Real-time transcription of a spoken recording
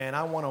And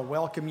I want to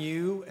welcome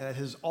you. It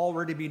has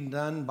already been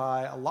done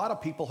by a lot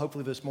of people,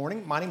 hopefully this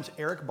morning. My name's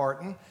Eric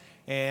Barton,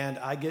 and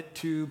I get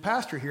to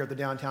pastor here at the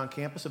downtown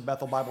campus of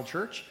Bethel Bible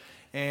Church.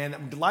 And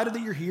I'm delighted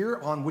that you're here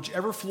on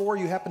whichever floor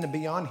you happen to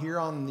be on, here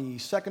on the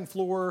second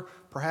floor,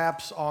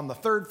 perhaps on the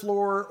third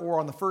floor, or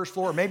on the first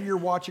floor. Or maybe you're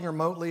watching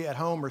remotely at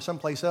home or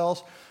someplace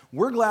else.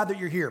 We're glad that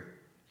you're here.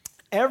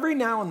 Every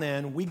now and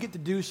then, we get to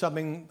do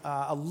something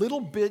a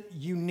little bit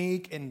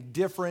unique and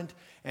different,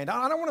 and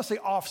I don't want to say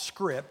off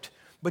script,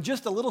 but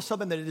just a little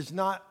something that is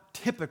not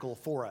typical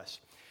for us.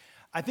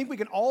 I think we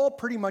can all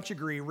pretty much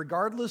agree,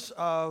 regardless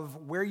of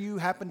where you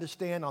happen to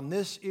stand on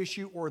this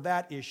issue or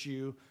that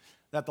issue,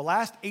 that the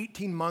last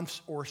 18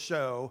 months or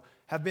so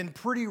have been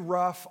pretty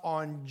rough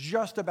on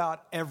just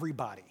about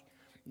everybody.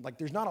 Like,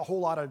 there's not a whole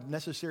lot of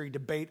necessary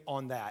debate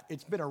on that.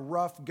 It's been a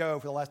rough go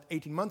for the last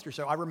 18 months or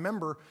so. I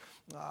remember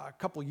a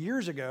couple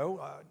years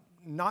ago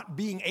not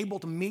being able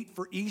to meet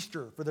for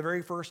Easter for the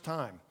very first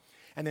time.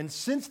 And then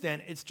since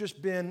then, it's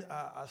just been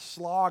a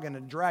slog and a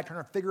drag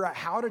trying to figure out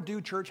how to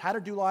do church, how to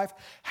do life,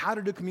 how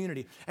to do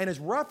community. And as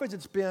rough as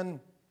it's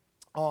been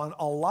on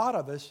a lot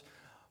of us,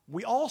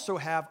 we also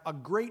have a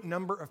great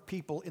number of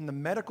people in the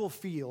medical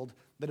field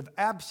that have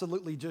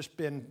absolutely just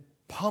been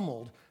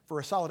pummeled for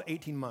a solid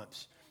 18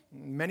 months.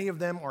 Many of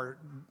them are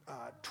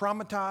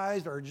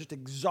traumatized or just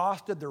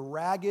exhausted, they're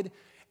ragged.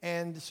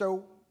 And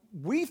so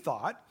we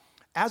thought,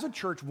 as a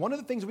church, one of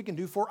the things we can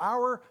do for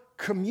our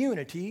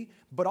community,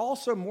 but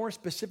also more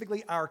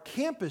specifically our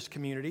campus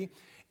community,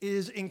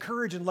 is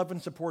encourage and love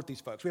and support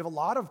these folks. We have a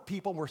lot of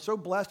people. We're so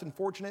blessed and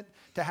fortunate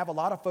to have a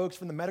lot of folks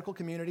from the medical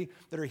community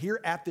that are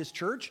here at this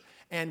church,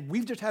 and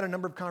we've just had a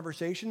number of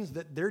conversations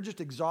that they're just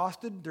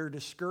exhausted, they're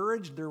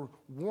discouraged, they're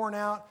worn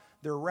out,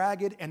 they're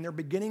ragged, and they're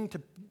beginning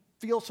to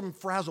feel some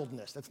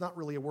frazzledness. That's not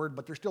really a word,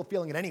 but they're still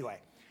feeling it anyway.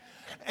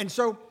 And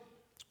so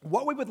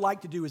what we would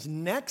like to do is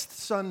next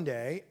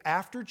Sunday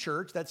after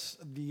church, that's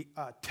the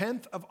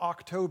 10th of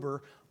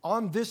October,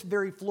 on this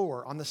very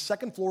floor, on the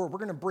second floor, we're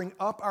going to bring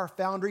up our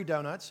Foundry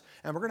Donuts,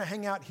 and we're going to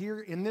hang out here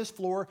in this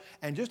floor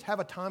and just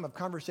have a time of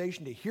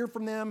conversation to hear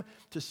from them,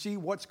 to see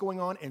what's going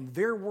on in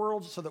their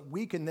worlds so that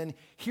we can then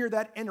hear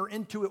that, enter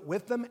into it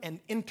with them, and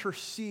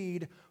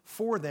intercede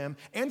for them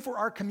and for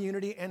our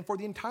community and for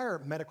the entire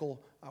medical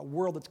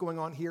world that's going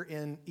on here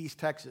in East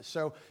Texas.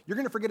 So you're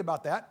going to forget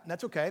about that, and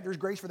that's okay. There's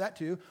grace for that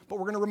too. But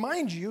we're going to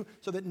remind you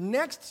so that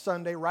next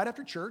Sunday, right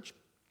after church,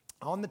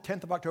 on the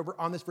 10th of October,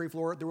 on this very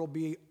floor, there will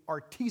be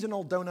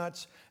artisanal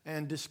donuts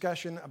and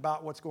discussion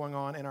about what's going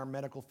on in our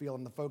medical field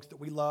and the folks that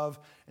we love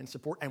and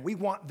support. And we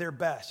want their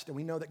best, and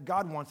we know that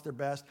God wants their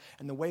best.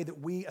 And the way that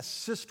we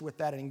assist with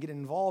that and get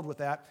involved with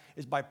that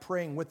is by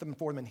praying with them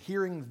for them and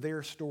hearing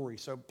their story.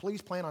 So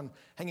please plan on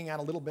hanging out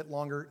a little bit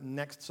longer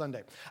next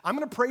Sunday. I'm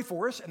going to pray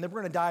for us, and then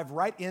we're going to dive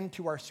right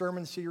into our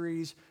sermon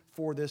series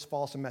for this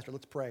fall semester.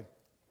 Let's pray.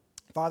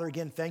 Father,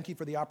 again, thank you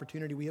for the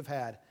opportunity we have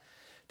had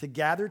to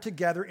gather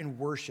together in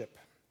worship,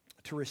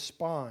 to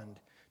respond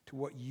to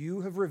what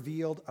you have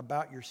revealed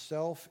about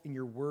yourself in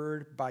your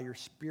word by your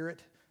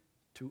Spirit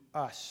to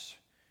us,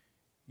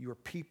 your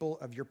people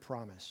of your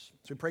promise.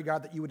 So we pray,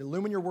 God, that you would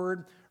illumine your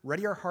word,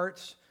 ready our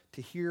hearts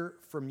to hear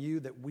from you,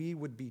 that we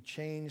would be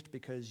changed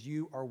because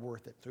you are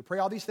worth it. So we pray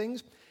all these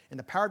things in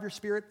the power of your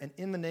Spirit and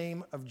in the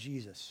name of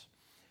Jesus.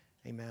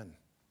 Amen.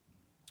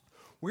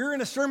 We're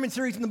in a sermon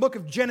series in the book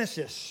of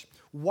Genesis.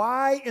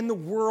 Why in the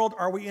world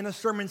are we in a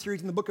sermon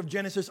series in the book of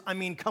Genesis? I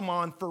mean, come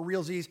on, for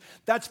realsies.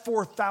 That's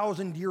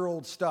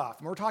 4,000-year-old stuff.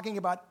 And we're talking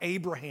about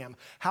Abraham.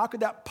 How could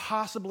that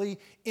possibly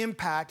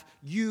impact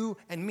you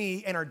and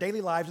me and our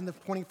daily lives in the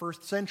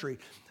 21st century?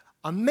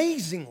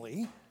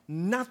 Amazingly,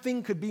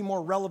 nothing could be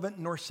more relevant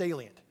nor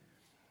salient.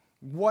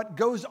 What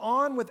goes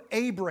on with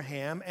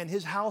Abraham and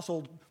his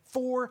household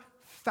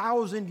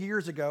 4,000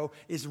 years ago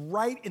is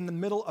right in the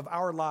middle of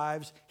our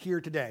lives here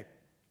today.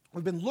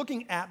 We've been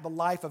looking at the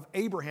life of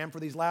Abraham for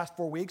these last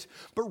 4 weeks,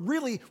 but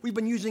really we've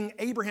been using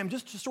Abraham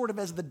just sort of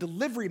as the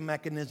delivery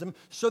mechanism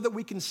so that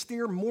we can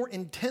steer more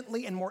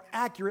intently and more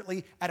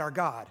accurately at our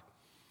God.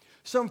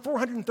 Some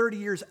 430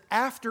 years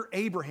after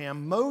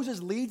Abraham,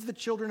 Moses leads the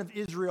children of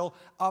Israel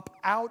up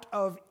out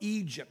of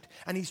Egypt,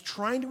 and he's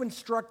trying to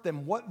instruct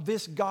them what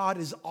this God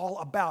is all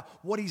about,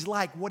 what he's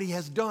like, what he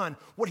has done,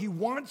 what he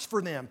wants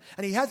for them.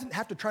 And he doesn't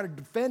have to try to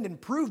defend and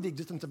prove the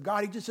existence of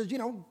God. He just says,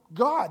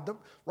 God,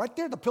 right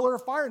there, the pillar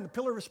of fire and the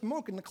pillar of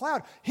smoke and the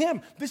cloud,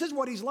 him, this is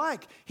what he's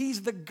like.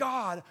 He's the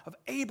God of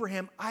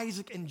Abraham,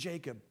 Isaac, and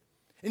Jacob.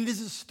 And it is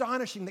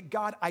astonishing that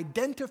God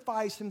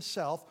identifies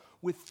himself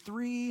with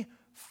three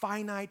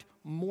finite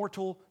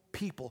mortal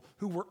people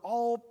who were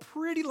all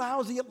pretty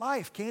lousy at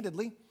life,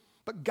 candidly.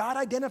 But God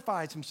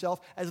identifies himself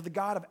as the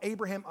God of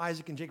Abraham,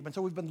 Isaac, and Jacob. And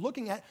so we've been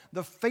looking at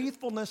the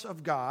faithfulness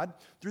of God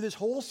through this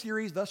whole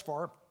series thus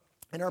far.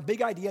 And our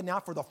big idea now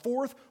for the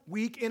fourth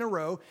week in a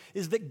row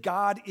is that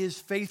God is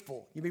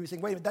faithful. You may be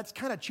saying, wait a minute, that's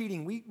kind of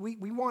cheating. We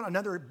want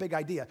another big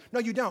idea. No,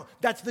 you don't.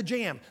 That's the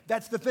jam.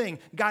 That's the thing.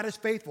 God is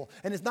faithful.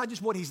 And it's not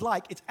just what he's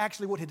like, it's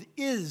actually what it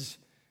is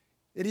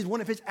It is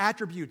one of his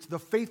attributes, the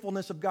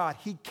faithfulness of God.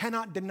 He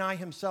cannot deny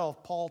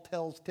himself, Paul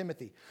tells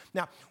Timothy.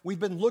 Now,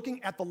 we've been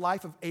looking at the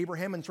life of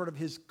Abraham and sort of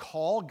his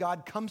call.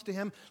 God comes to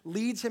him,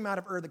 leads him out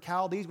of Ur of the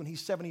Chaldees when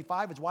he's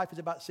 75. His wife is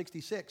about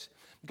 66.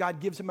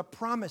 God gives him a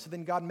promise, and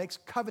then God makes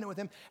covenant with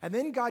him, and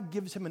then God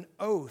gives him an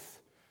oath.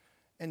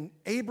 And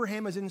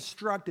Abraham is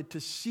instructed to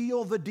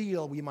seal the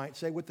deal, we might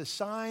say, with the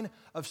sign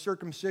of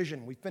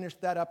circumcision. We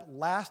finished that up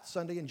last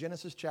Sunday in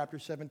Genesis chapter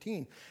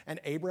 17. And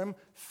Abram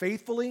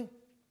faithfully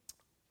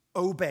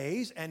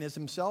obeys and is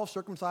himself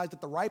circumcised at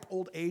the ripe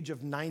old age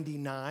of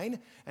 99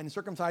 and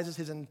circumcises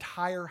his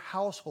entire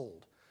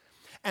household.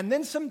 And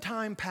then some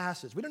time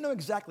passes. We don't know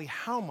exactly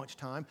how much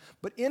time,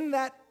 but in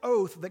that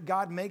oath that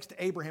God makes to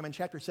Abraham in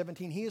chapter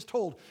 17, he is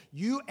told,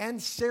 you and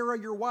Sarah,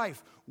 your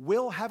wife,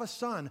 will have a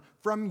son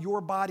from your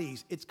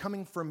bodies. It's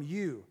coming from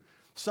you.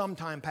 Some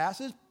time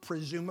passes,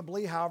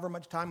 presumably however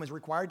much time is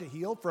required to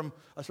heal from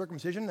a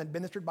circumcision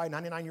administered by a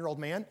 99-year-old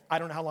man. I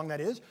don't know how long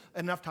that is.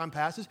 Enough time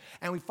passes.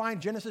 And we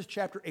find Genesis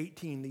chapter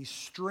 18, these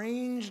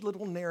strange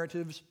little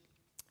narratives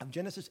of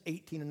Genesis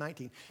 18 and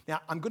 19. Now,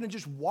 I'm going to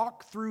just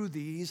walk through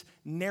these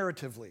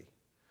narratively,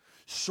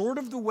 sort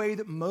of the way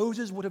that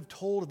Moses would have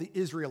told the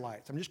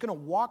Israelites. I'm just going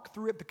to walk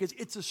through it because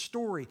it's a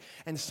story.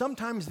 And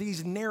sometimes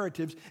these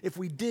narratives, if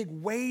we dig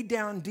way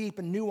down deep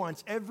and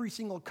nuance every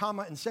single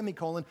comma and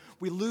semicolon,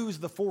 we lose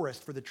the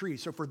forest for the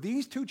trees. So for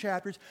these 2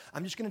 chapters,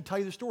 I'm just going to tell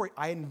you the story.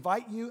 I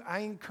invite you, I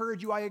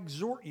encourage you, I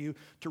exhort you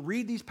to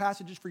read these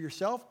passages for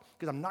yourself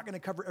because I'm not going to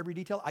cover every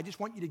detail. I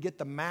just want you to get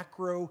the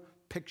macro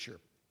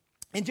picture.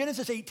 In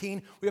Genesis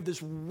 18, we have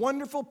this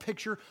wonderful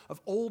picture of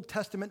Old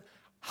Testament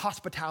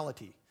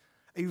hospitality,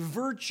 a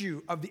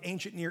virtue of the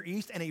ancient Near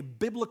East and a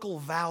biblical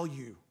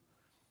value.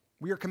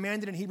 We are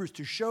commanded in Hebrews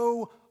to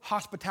show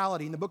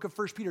hospitality. In the book of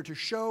 1 Peter, to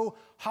show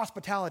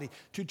hospitality,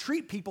 to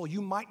treat people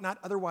you might not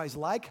otherwise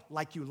like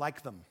you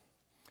like them.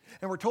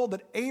 And we're told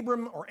that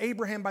Abram, or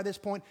Abraham by this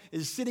point,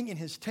 is sitting in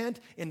his tent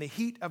in the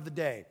heat of the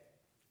day.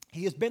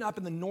 He has been up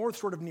in the north,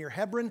 sort of near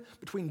Hebron,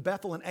 between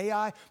Bethel and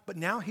Ai, but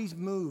now he's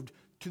moved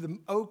to the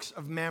oaks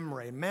of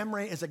Mamre.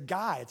 Mamre is a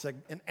guy, it's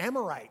an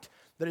Amorite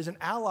that is an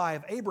ally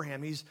of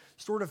Abraham. He's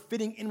sort of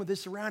fitting in with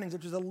his surroundings,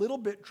 which is a little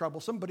bit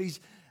troublesome, but he's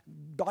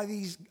by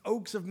these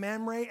oaks of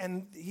Mamre,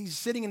 and he's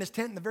sitting in his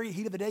tent in the very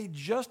heat of the day,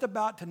 just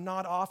about to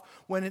nod off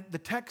when the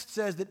text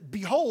says that,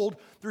 behold,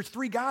 there's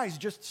 3 guys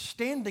just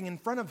standing in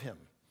front of him.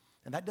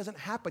 And that doesn't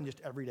happen just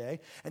every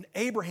day. And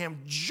Abraham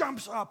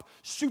jumps up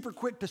super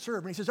quick to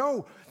serve. And he says,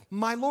 oh,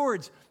 my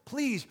lords,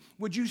 please,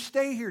 would you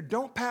stay here?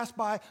 Don't pass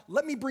by.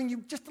 Let me bring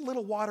you just a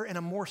little water and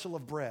a morsel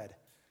of bread.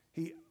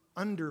 He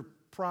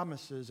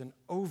under-promises and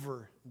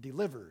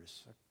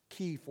over-delivers, a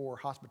key for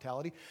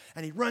hospitality.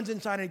 And he runs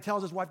inside and he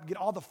tells his wife to get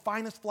all the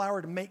finest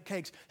flour to make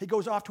cakes. He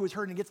goes off to his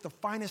herd and he gets the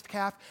finest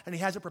calf and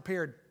he has it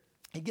prepared.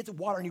 He gets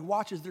water and he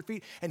washes their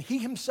feet. And he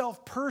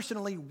himself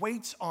personally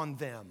waits on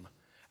them.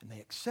 And they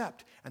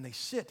accept, and they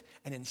sit,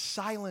 and in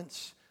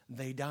silence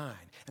they dine.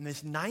 And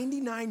this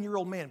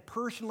 99-year-old man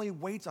personally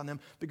waits on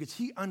them because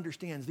he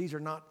understands these are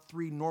not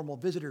 3 normal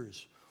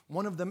visitors.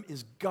 One of them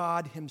is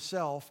God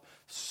himself,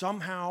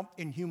 somehow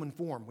in human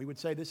form. We would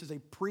say this is a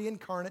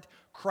pre-incarnate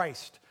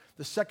Christ.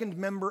 The second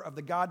member of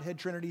the Godhead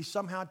Trinity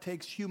somehow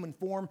takes human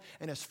form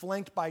and is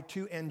flanked by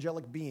 2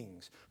 angelic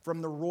beings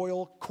from the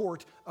royal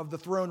court of the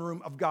throne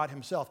room of God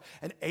himself.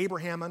 And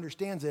Abraham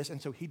understands this,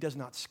 and so he does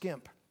not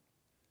skimp.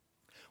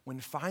 When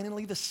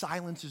finally the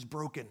silence is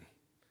broken,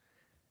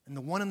 and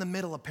the one in the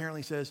middle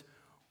apparently says,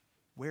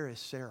 where is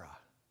Sarah?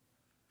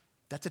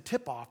 That's a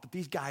tip-off that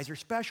these guys are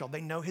special.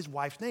 They know his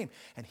wife's name.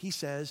 And he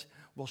says,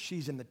 well,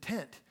 she's in the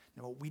tent.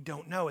 Now, what we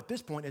don't know at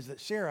this point is that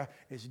Sarah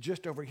is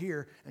just over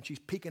here, and she's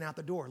peeking out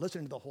the door,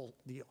 listening to the whole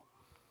deal.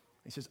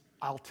 He says,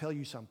 I'll tell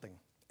you something,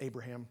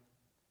 Abraham.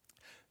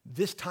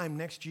 This time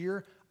next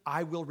year,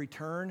 I will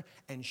return,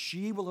 and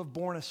she will have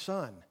born a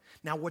son.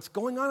 Now, what's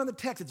going on in the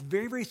text, it's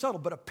very, very subtle,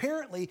 but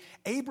apparently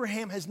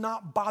Abraham has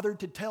not bothered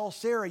to tell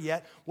Sarah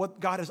yet what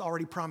God has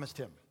already promised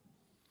him.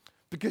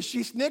 Because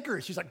she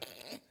snickers. She's like,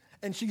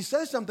 and she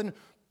says something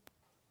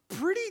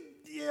pretty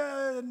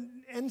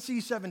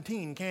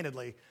NC-17,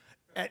 candidly.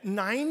 At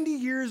 90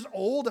 years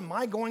old, am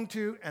I going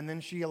to, and then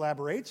she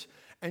elaborates,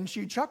 and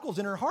she chuckles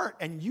in her heart,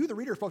 and you, the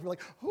reader, are supposed to be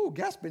like, oh,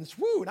 gasp and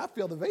swoon, I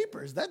feel the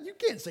vapors. That you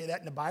can't say that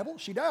in the Bible.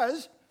 She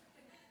does.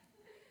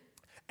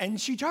 And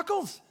she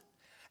chuckles.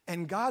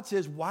 And God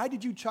says, why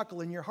did you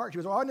chuckle in your heart? She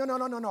goes, oh,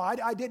 no,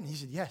 I didn't. He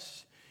said,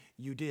 yes,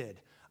 you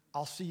did.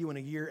 I'll see you in a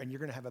year and you're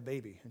going to have a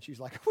baby. And she's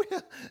like,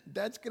 well,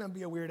 that's going to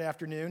be a weird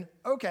afternoon.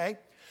 Okay.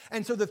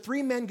 And so the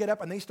 3 men get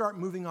up and they start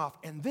moving off.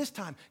 And this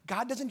time,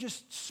 God doesn't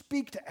just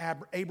speak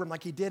to Abram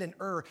like he did in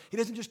Ur. He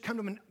doesn't just come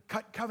to him and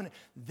cut covenant.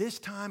 This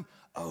time,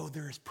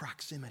 there is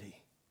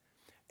proximity.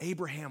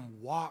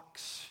 Abraham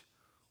walks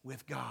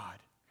with God.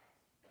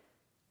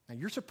 Now,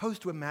 you're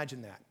supposed to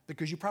imagine that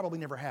because you probably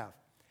never have.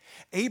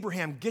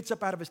 Abraham gets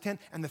up out of his tent,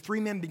 and the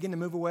 3 men begin to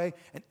move away,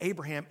 and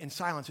Abraham, in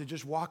silence, is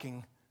just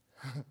walking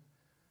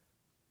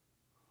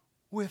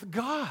with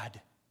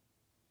God.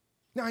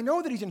 Now, I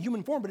know that he's in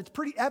human form, but it's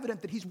pretty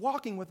evident that he's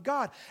walking with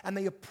God, and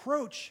they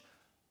approach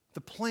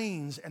the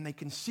plains, and they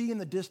can see in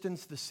the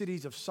distance the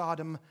cities of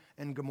Sodom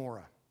and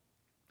Gomorrah.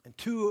 And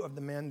two of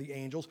the men, the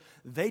angels,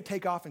 they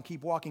take off and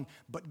keep walking,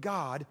 but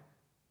God,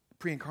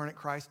 pre-incarnate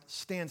Christ,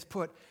 stands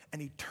put,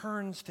 and he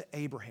turns to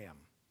Abraham.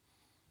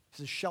 He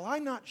says, shall I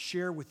not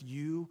share with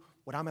you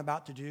what I'm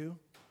about to do?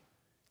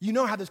 You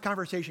know how this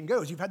conversation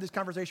goes. You've had this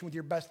conversation with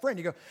your best friend.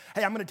 You go,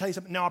 hey, I'm going to tell you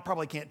something. No, I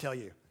probably can't tell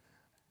you.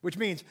 Which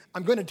means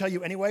I'm going to tell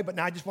you anyway, but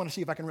now I just want to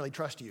see if I can really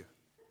trust you.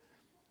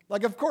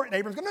 Like, of course, and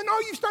Abraham's going, no,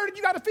 you started,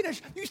 you got to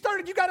finish. You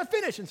started, you got to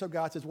finish. And so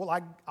God says,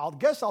 well, I'll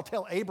guess I'll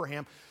tell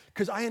Abraham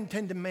because I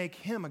intend to make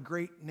him a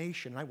great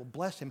nation. I will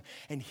bless him,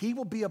 and he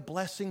will be a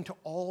blessing to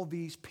all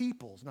these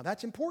peoples. Now,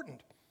 that's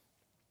important.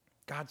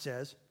 God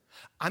says,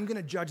 I'm going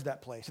to judge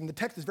that place. And the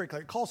text is very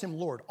clear. It calls him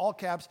Lord, all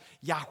caps,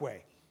 Yahweh,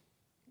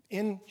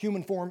 in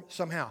human form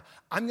somehow.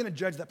 I'm going to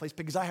judge that place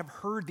because I have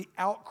heard the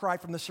outcry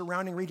from the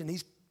surrounding region.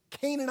 These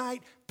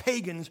Canaanite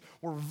pagans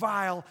were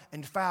vile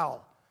and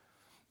foul.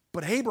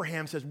 But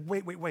Abraham says,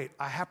 wait,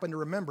 I happen to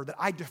remember that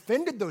I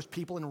defended those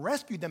people and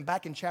rescued them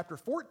back in chapter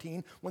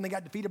 14 when they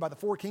got defeated by the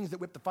 4 kings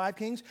that whipped the 5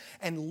 kings.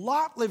 And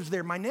Lot lives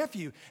there, my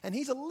nephew, and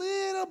he's a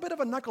little bit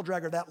of a knuckle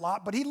dragger, that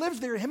Lot, but he lives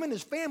there, him and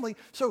his family.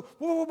 So,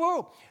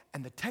 whoa.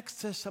 And the text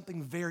says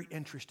something very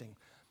interesting.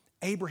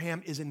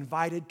 Abraham is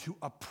invited to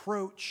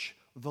approach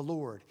the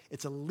Lord.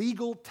 It's a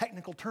legal,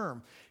 technical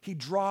term. He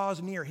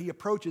draws near. He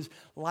approaches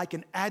like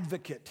an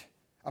advocate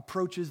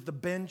approaches the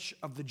bench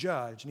of the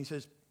judge. And he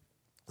says,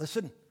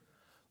 listen,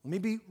 let me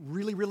be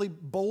really, really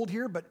bold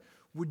here, but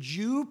would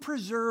you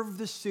preserve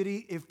the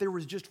city if there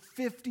was just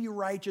 50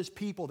 righteous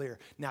people there?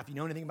 Now, if you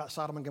know anything about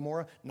Sodom and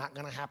Gomorrah, not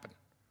going to happen.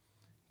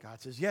 God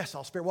says, yes,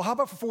 I'll spare. Well, how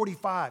about for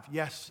 45?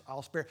 Yes,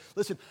 I'll spare.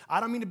 Listen, I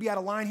don't mean to be out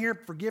of line here.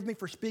 Forgive me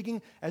for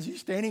speaking as he's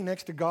standing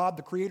next to God,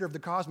 the creator of the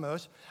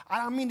cosmos.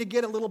 I don't mean to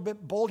get a little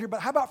bit bold here, but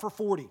how about for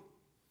 40?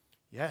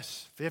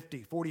 Yes,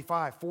 50,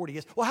 45, 40.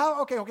 Yes. Well,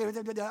 how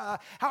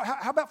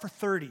about for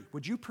 30?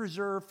 Would you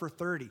preserve for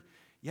 30?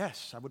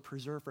 Yes, I would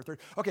preserve for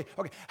 30. Okay.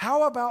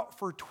 How about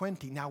for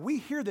 20? Now, we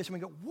hear this and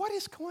we go, what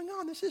is going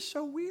on? This is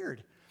so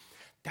weird.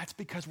 That's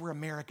because we're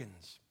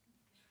Americans.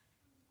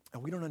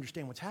 And we don't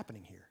understand what's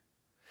happening here.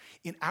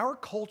 In our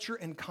culture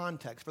and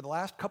context, for the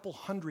last couple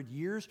hundred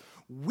years,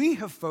 we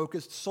have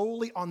focused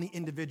solely on the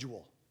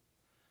individual.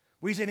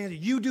 We say,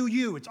 you do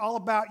you. It's all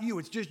about you.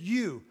 It's just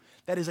you.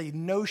 That is a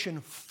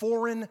notion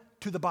foreign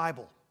to the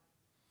Bible.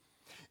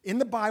 In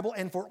the Bible,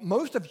 and for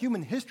most of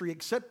human history,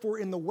 except for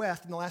in the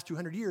West in the last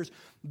 200 years,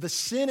 the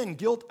sin and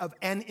guilt of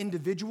an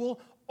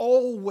individual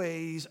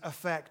always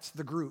affects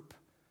the group.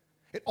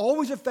 It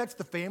always affects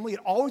the family. It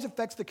always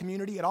affects the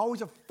community. It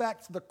always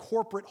affects the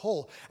corporate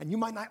whole. And you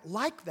might not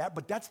like that,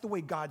 but that's the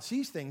way God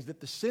sees things, that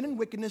the sin and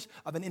wickedness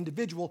of an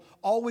individual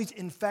always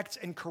infects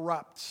and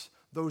corrupts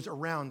those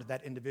around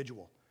that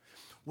individual.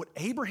 What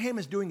Abraham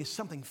is doing is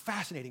something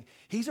fascinating.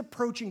 He's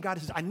approaching God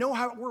and says, I know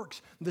how it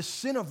works. The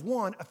sin of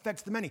one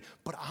affects the many,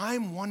 but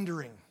I'm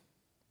wondering,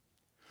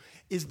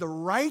 is the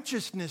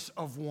righteousness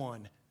of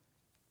one,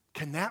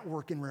 can that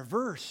work in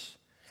reverse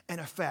and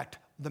affect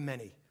the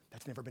many?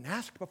 That's never been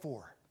asked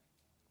before.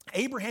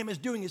 Abraham is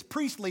doing his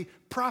priestly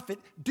prophet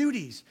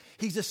duties.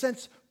 He's, in a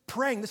sense,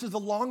 praying. This is the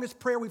longest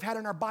prayer we've had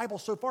in our Bible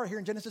so far here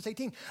in Genesis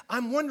 18.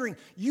 I'm wondering,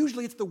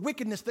 usually it's the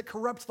wickedness that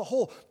corrupts the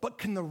whole, but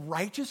can the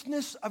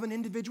righteousness of an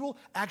individual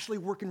actually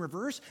work in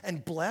reverse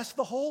and bless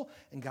the whole?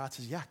 And God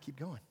says, yeah, keep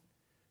going.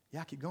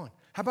 Yeah, keep going.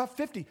 How about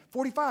 50,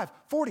 45,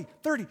 40,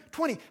 30,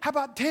 20? How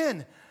about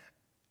 10?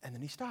 And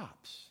then he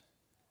stops.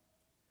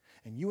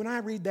 And you and I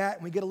read that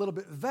and we get a little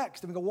bit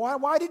vexed and we go,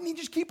 why didn't he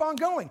just keep on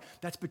going?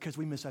 That's because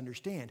we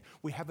misunderstand.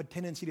 We have a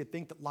tendency to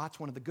think that Lot's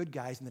one of the good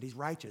guys and that he's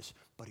righteous,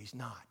 but he's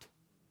not.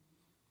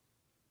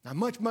 Now,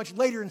 much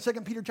later in 2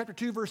 Peter chapter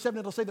 2, verse 7,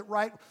 it'll say that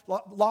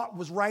Lot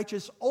was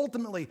righteous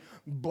ultimately,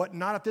 but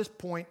not at this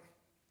point.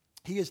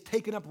 He has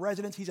taken up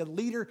residence. He's a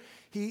leader.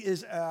 He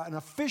is an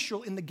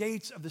official in the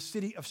gates of the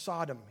city of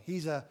Sodom.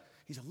 He's a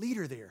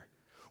leader there.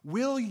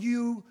 Will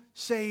you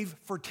save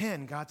for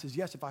 10? God says,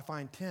 yes, if I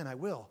find 10, I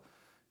will.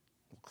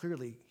 Well,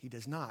 clearly, he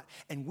does not.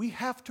 And we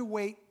have to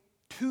wait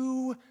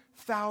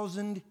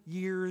 2,000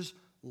 years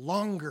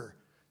longer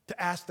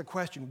to ask the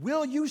question,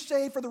 will you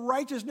save for the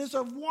righteousness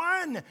of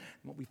one? And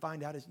what we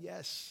find out is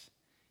yes,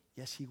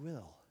 he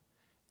will.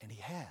 And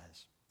he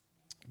has.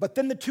 But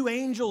then the two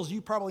angels,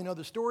 you probably know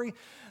the story,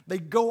 they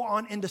go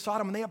on into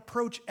Sodom and they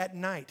approach at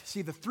night.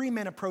 See, the 3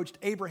 men approached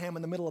Abraham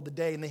in the middle of the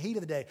day, in the heat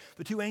of the day.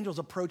 The 2 angels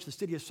approach the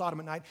city of Sodom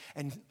at night,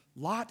 and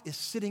Lot is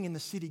sitting in the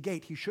city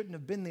gate. He shouldn't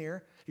have been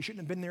there. He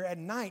shouldn't have been there at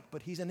night,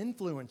 but he's an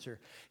influencer.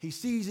 He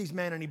sees these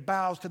men and he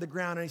bows to the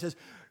ground and he says,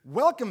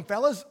 welcome,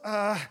 fellas.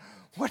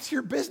 What's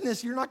your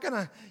business? You're not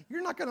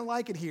gonna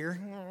like it here.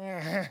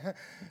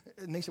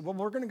 And they said, well,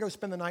 we're going to go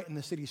spend the night in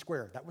the city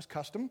square. That was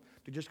custom,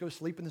 to just go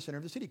sleep in the center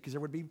of the city because there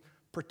would be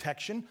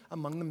protection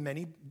among the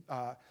many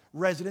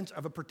residents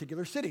of a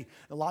particular city.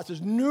 And Lot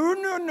says,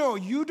 no,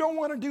 you don't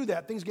want to do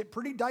that. Things get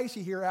pretty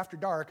dicey here after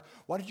dark.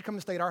 Why don't you come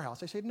and stay at our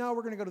house? They say, no,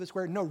 we're going to go to the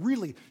square. No,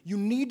 really, you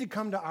need to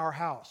come to our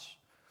house.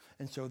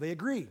 And so they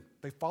agree.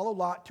 They follow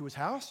Lot to his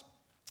house.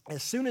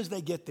 As soon as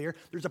they get there,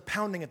 there's a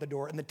pounding at the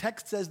door. And the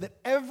text says that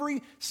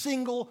every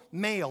single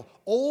male,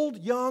 old,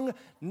 young,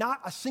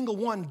 not a single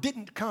one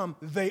didn't come.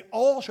 They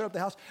all showed up at the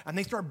house, and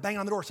they started banging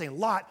on the door saying,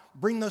 Lot,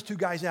 bring those two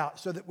guys out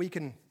so that we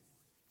can,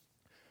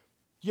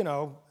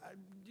 know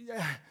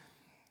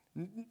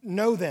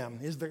them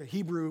is the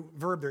Hebrew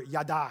verb there,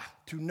 yada,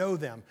 to know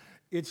them.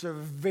 It's a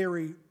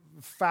very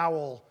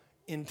foul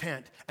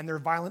intent, and they're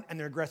violent and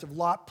they're aggressive.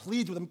 Lot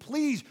pleads with them,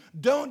 please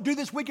don't do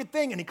this wicked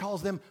thing. And he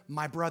calls them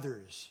my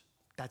brothers.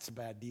 That's a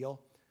bad deal.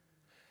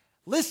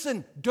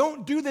 Listen,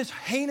 don't do this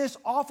heinous,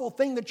 awful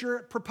thing that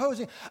you're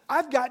proposing.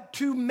 I've got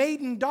 2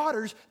 maiden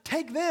daughters.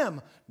 Take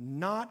them.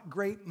 Not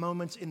great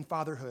moments in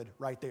fatherhood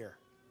right there.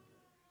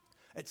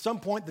 At some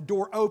point, the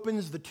door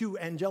opens. The 2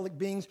 angelic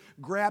beings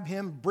grab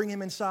him, bring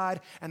him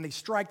inside, and they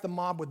strike the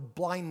mob with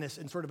blindness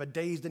and sort of a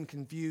dazed and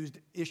confused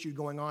issue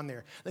going on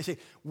there. They say,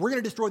 we're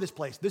going to destroy this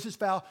place. This is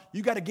foul.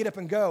 You got to get up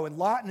and go. And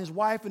Lot and his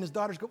wife and his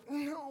daughters go,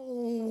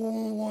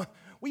 no,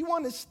 we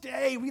want to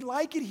stay. We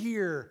like it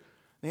here.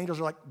 The angels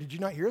are like, did you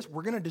not hear us?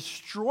 We're going to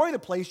destroy the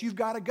place. You've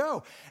got to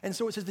go. And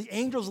so it says the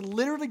angels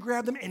literally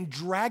grabbed them and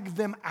dragged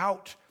them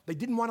out. They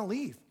didn't want to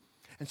leave.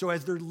 And so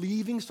as they're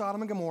leaving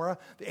Sodom and Gomorrah,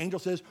 the angel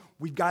says,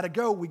 we've got to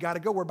go. We got to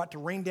go. We're about to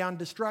rain down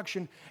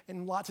destruction.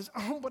 And Lot says,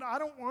 oh, but I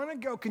don't want to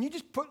go. Can you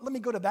just let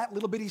me go to that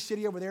little bitty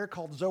city over there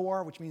called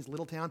Zoar, which means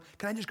little town.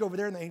 Can I just go over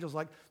there? And the angel's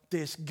like,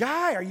 this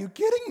guy, are you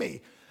kidding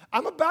me?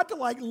 I'm about to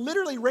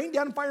literally rain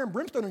down fire and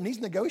brimstone and he's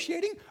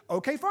negotiating?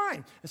 Okay,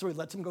 fine. And so he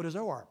lets him go to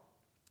Zoar.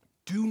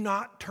 Do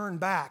not turn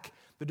back.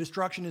 The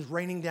destruction is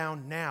raining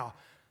down now.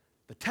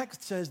 The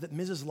text says that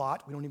Mrs.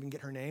 Lot, we don't even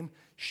get her name,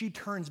 she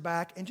turns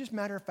back, and just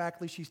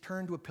matter-of-factly, she's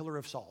turned to a pillar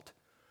of salt.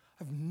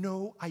 I have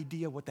no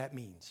idea what that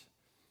means.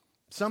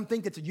 Some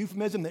think it's a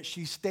euphemism that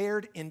she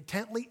stared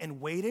intently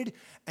and waited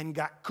and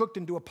got cooked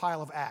into a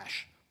pile of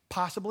ash.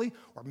 Possibly,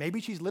 or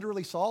maybe she's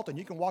literally salt, and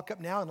you can walk up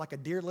now and like a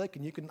deer lick,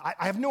 and you can,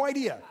 I have no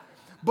idea.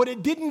 But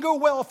it didn't go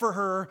well for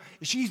her.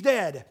 She's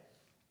dead.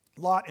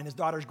 Lot and his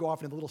daughters go off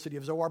into the little city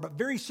of Zoar, but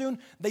very soon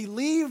they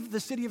leave the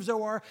city of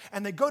Zoar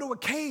and they go to a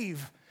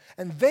cave.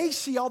 And they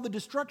see all the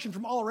destruction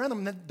from all around them.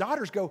 And the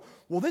daughters go,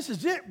 well, this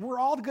is it. We're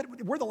all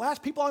good. We're the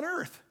last people on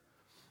earth.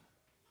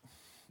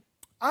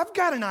 I've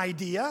got an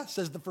idea,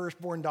 says the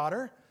firstborn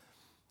daughter.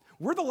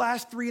 We're the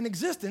last 3 in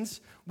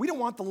existence. We don't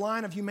want the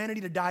line of humanity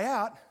to die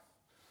out.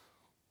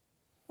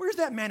 Where's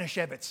that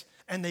Manischewitz?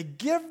 And they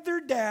give their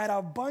dad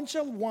a bunch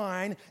of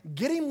wine,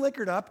 get him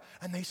liquored up,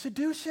 and they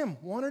seduce him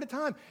one at a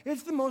time.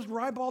 It's the most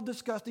ribald,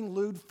 disgusting,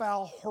 lewd,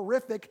 foul,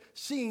 horrific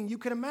scene you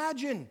can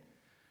imagine.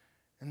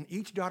 And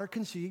each daughter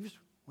conceives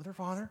with her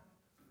father.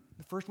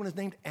 The first one is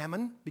named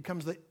Ammon,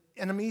 becomes the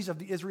enemies of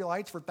the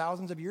Israelites for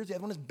thousands of years. The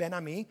other one is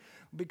Ben-Ami,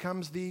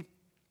 becomes the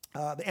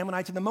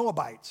Ammonites and the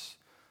Moabites.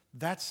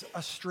 That's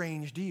a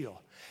strange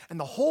deal. And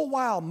the whole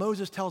while,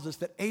 Moses tells us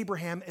that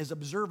Abraham is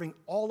observing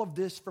all of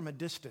this from a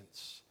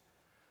distance.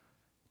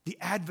 The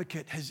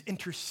advocate has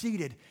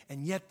interceded,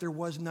 and yet there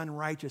was none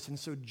righteous, and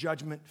so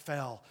judgment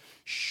fell.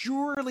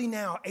 Surely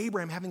now,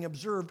 Abraham, having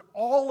observed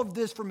all of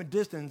this from a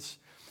distance,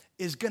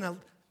 is going to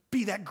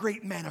be that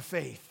great man of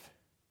faith.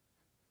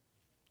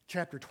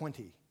 Chapter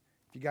 20.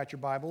 If you got your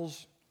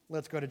Bibles,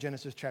 let's go to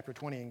Genesis chapter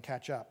 20 and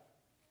catch up.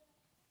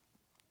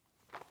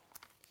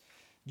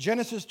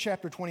 Genesis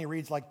chapter 20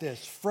 reads like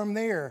this. From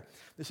there,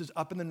 this is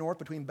up in the north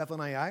between Bethel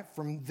and Ai.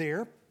 From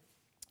there,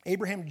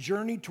 Abraham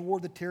journeyed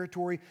toward the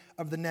territory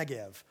of the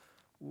Negev.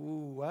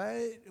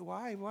 What?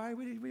 Why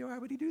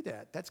would he do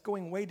that? That's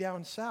going way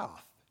down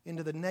south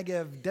into the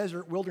Negev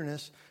desert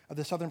wilderness of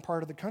the southern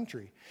part of the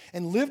country,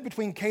 and lived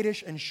between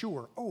Kadesh and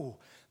Shur. Oh,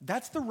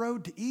 that's the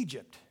road to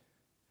Egypt.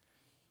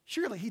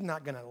 Surely he's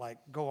not going to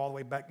go all the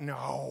way back.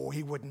 No,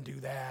 he wouldn't do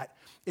that.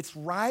 It's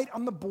right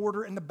on the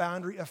border and the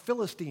boundary of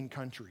Philistine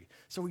country.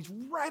 So he's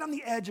right on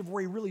the edge of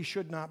where he really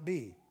should not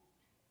be.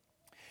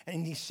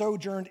 And he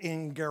sojourned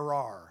in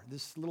Gerar,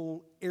 this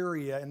little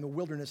area in the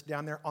wilderness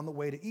down there on the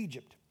way to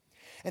Egypt.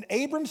 And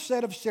Abram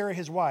said of Sarah,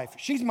 his wife,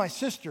 she's my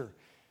sister.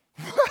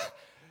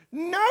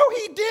 No,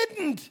 he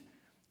didn't.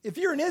 If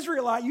you're an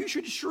Israelite, you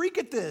should shriek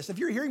at this. If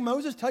you're hearing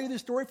Moses tell you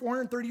this story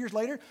 430 years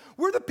later,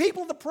 we're the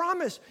people of the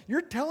promise.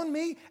 You're telling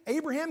me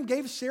Abraham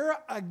gave Sarah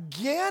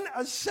again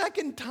a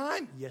second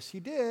time? Yes, he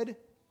did.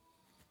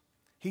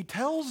 He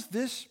tells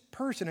this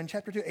person in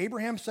chapter 2,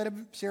 Abraham said of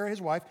Sarah,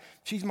 his wife,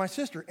 she's my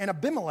sister. And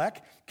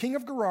Abimelech, king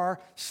of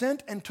Gerar,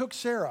 sent and took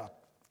Sarah,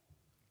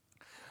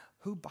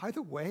 who, by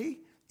the way,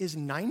 is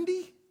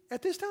 90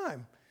 at this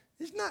time.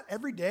 It's not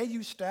every day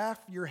you staff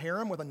your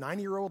harem with a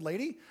 90-year-old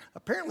lady.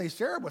 Apparently,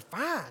 Sarah was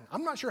fine.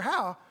 I'm not sure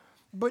how,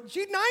 but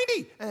she's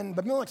 90. And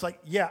Abimelech's like,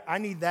 yeah, I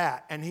need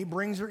that. And he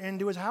brings her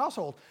into his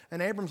household.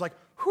 And Abram's like,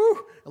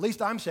 whew, at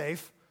least I'm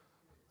safe.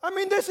 I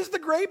mean, this is the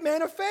great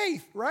man of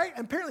faith, right?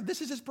 And apparently,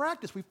 this is his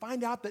practice. We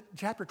find out that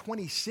chapter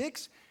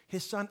 26,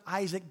 his son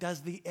Isaac does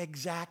the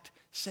exact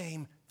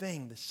same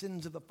thing. The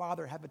sins of the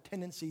father have a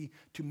tendency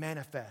to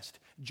manifest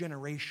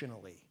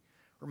generationally.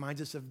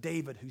 Reminds us of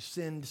David, who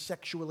sinned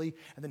sexually,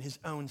 and then his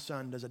own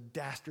son does a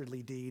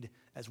dastardly deed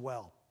as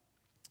well.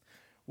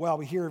 Well,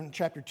 we hear in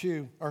chapter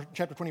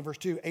 20, verse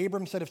 2,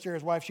 Abram said of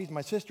Sarah's wife, she's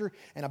my sister,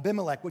 and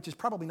Abimelech, which is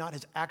probably not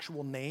his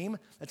actual name,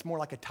 that's more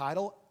like a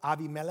title.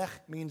 Avimelech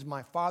means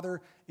my father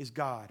is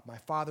God, my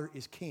father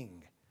is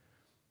king.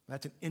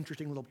 That's an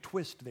interesting little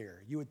twist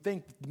there. You would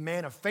think the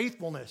man of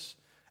faithfulness,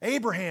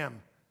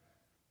 Abraham,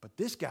 but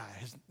this guy,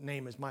 his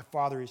name is my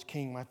father is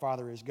king, my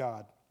father is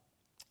God.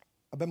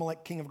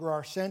 Abimelech, king of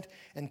Gerar, sent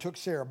and took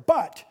Sarah,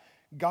 but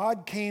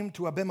God came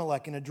to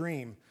Abimelech in a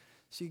dream.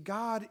 See,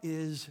 God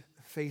is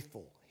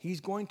faithful. He's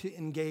going to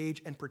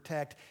engage and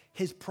protect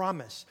his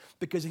promise,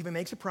 because if he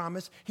makes a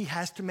promise, he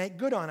has to make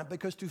good on it,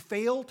 because to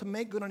fail to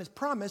make good on his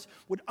promise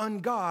would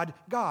ungod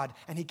God,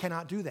 and he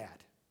cannot do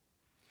that.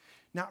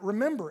 Now,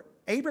 remember,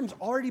 Abram's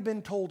already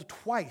been told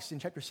twice in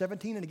chapter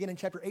 17 and again in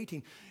chapter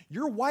 18,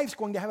 your wife's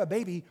going to have a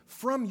baby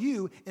from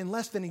you in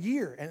less than a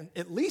year. And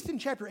at least in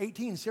chapter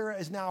 18, Sarah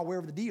is now aware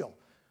of the deal.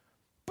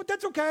 But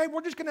that's okay.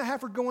 We're just going to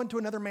have her go into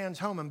another man's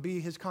home and be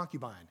his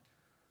concubine.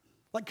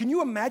 Like, can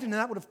you imagine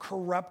that would have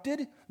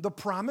corrupted the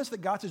promise that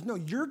God says, no,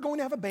 you're going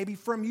to have a baby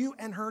from you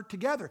and her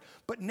together.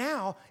 But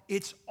now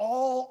it's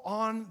all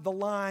on the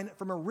line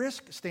from a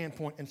risk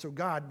standpoint. And so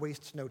God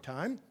wastes no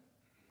time.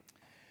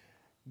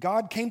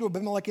 God came to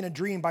Abimelech in a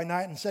dream by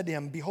night and said to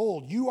him,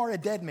 behold, you are a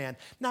dead man.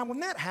 Now,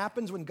 when that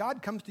happens, when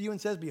God comes to you and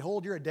says,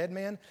 behold, you're a dead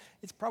man,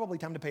 it's probably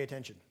time to pay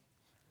attention.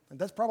 And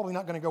that's probably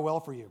not going to go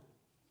well for you.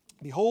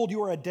 Behold,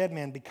 you are a dead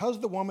man because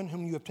of the woman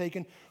whom you have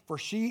taken, for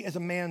she is a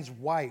man's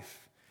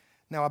wife.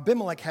 Now,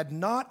 Abimelech had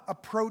not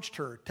approached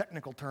her,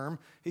 technical term.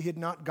 He had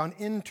not gone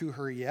into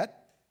her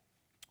yet.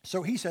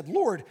 So he said,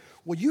 Lord,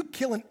 will you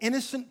kill an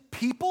innocent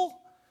people?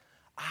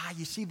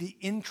 You see the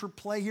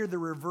interplay here, the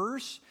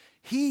reverse.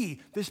 He,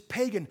 this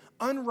pagan,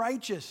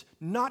 unrighteous,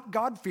 not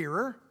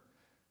God-fearer.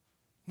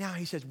 Now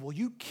he says, will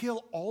you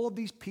kill all of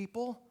these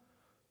people?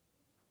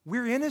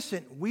 We're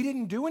innocent. We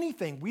didn't do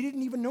anything. We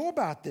didn't even know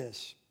about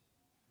this.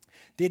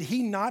 Did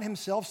he not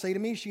himself say to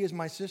me, she is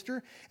my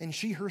sister? And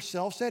she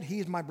herself said, he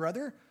is my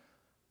brother?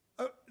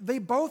 They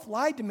both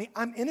lied to me.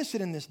 I'm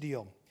innocent in this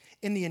deal.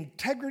 In the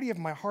integrity of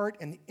my heart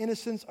and the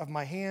innocence of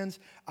my hands,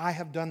 I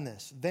have done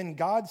this. Then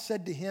God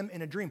said to him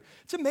in a dream.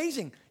 It's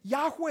amazing.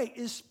 Yahweh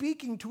is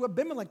speaking to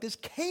Abimelech, this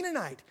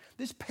Canaanite,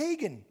 this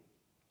pagan.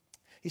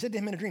 He said to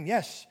him in a dream,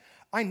 yes,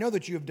 I know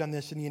that you have done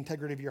this in the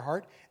integrity of your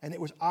heart, and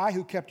it was I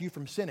who kept you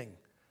from sinning.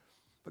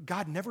 But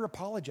God never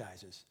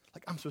apologizes.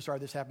 Like, I'm so sorry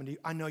this happened to you.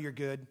 I know you're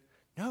good.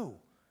 No.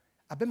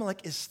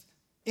 Abimelech is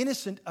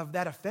innocent of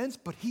that offense,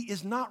 but he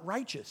is not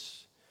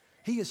righteous.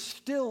 He is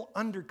still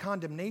under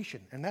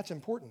condemnation, and that's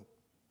important.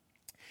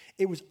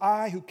 It was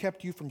I who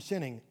kept you from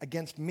sinning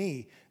against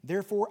me.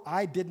 Therefore,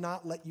 I did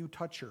not let you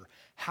touch her.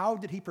 How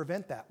did he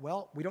prevent that?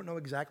 Well, we don't know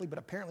exactly, but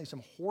apparently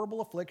some horrible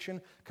affliction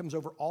comes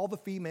over all the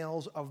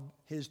females of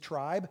his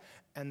tribe,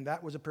 and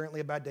that was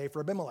apparently a bad day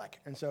for Abimelech.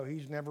 And so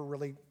he's never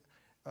really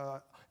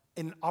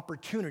an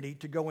opportunity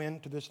to go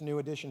into this new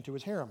addition to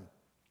his harem.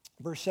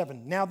 Verse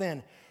 7, now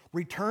then,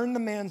 return the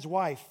man's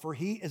wife, for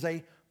he is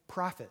a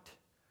prophet,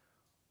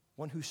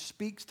 one who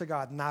speaks to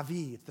God,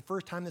 Navi. It's the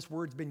first time this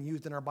word's been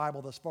used in our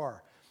Bible thus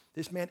far.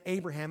 This man,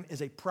 Abraham,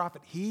 is a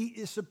prophet. He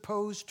is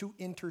supposed to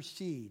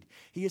intercede.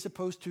 He is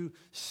supposed to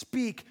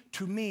speak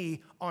to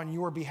me on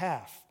your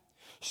behalf,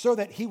 so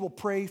that he will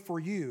pray for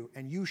you,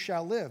 and you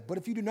shall live. But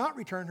if you do not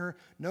return her,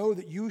 know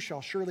that you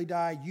shall surely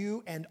die,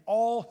 you and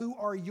all who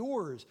are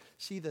yours.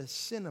 See, the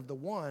sin of the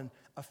one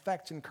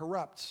affects and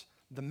corrupts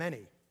the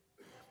many.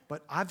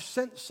 But I've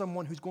sent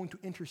someone who's going to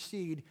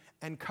intercede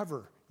and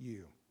cover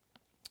you.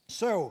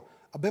 So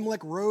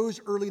Abimelech rose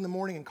early in the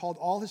morning and called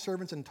all his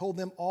servants and told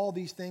them all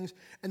these things.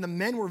 And the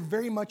men were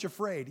very much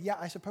afraid. Yeah,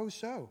 I suppose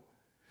so.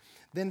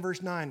 Then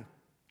verse 9,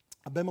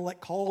 Abimelech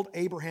called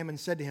Abraham and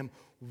said to him,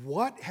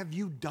 what have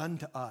you done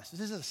to us? This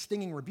is a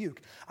stinging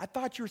rebuke. I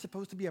thought you were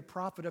supposed to be a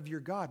prophet of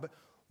your God, but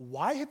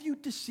why have you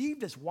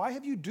deceived us? Why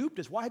have you duped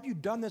us? Why have you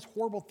done this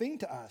horrible thing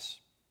to us?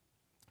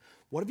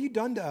 What have you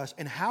done to us,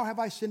 and how have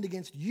I sinned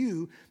against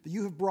you that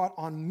you have brought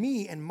on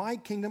me and my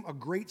kingdom a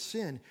great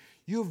sin?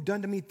 You have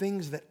done to me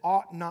things that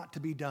ought not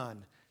to be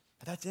done.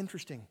 But that's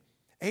interesting.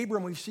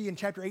 Abram, we see in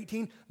chapter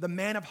 18, the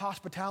man of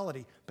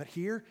hospitality. But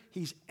here,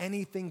 he's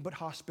anything but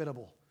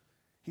hospitable.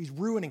 He's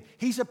ruining.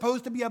 He's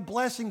supposed to be a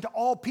blessing to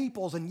all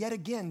peoples. And yet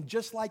again,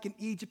 just like in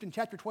Egypt in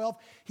chapter 12,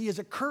 he is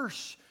a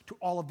curse to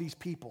all of these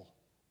people.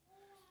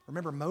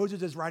 Remember,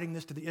 Moses is writing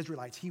this to the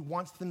Israelites. He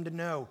wants them to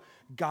know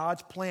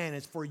God's plan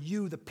is for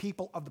you, the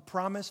people of the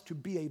promise, to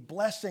be a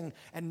blessing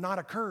and not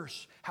a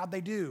curse. How'd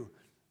they do?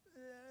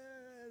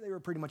 They were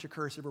pretty much a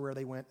curse everywhere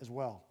they went as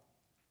well.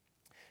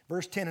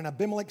 Verse 10, and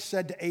Abimelech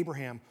said to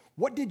Abraham,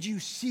 what did you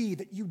see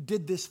that you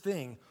did this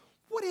thing?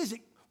 What is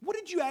it? What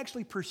did you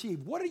actually perceive?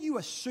 What do you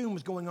assume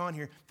is going on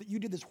here that you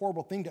did this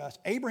horrible thing to us?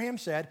 Abraham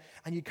said,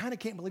 and you kind of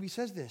can't believe he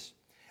says this.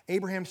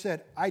 Abraham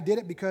said, I did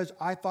it because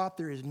I thought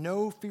there is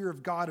no fear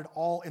of God at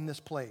all in this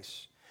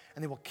place,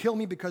 and they will kill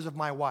me because of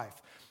my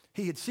wife.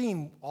 He had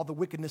seen all the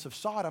wickedness of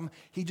Sodom.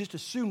 He just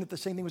assumed that the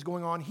same thing was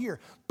going on here.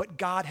 But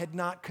God had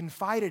not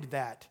confided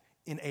that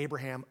in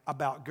Abraham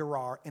about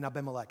Gerar and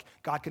Abimelech.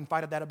 God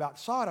confided that about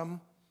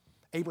Sodom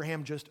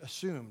Abraham just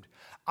assumed.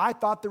 I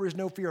thought there was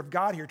no fear of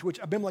God here, to which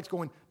Abimelech's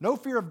going, no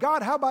fear of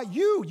God? How about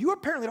you? You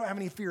apparently don't have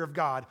any fear of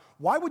God.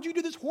 Why would you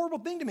do this horrible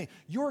thing to me?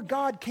 Your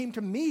God came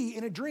to me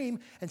in a dream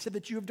and said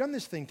that you have done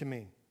this thing to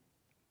me.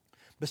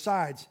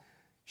 Besides,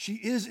 she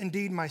is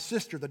indeed my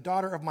sister, the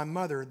daughter of my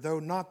mother, though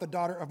not the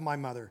daughter of my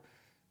mother.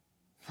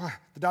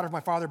 The daughter of my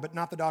father, but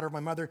not the daughter of my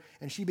mother,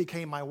 and she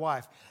became my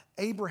wife.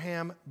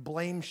 Abraham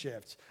blame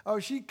shifts. Oh,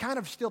 she kind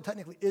of still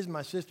technically is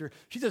my sister.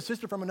 She's a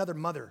sister from another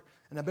mother.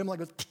 And Abimelech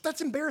goes, that's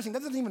embarrassing. That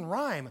doesn't even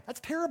rhyme. That's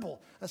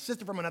terrible. A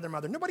sister from another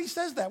mother. Nobody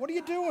says that. What are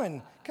you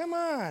doing? Come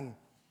on.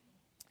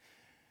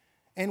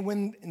 And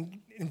when,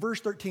 in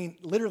verse 13,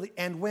 literally,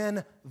 and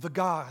when the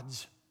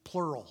gods,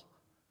 plural.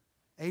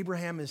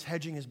 Abraham is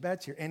hedging his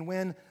bets here. And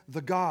when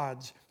the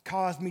gods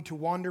caused me to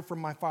wander from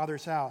my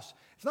father's house.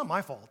 It's not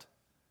my fault.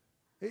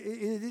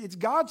 It's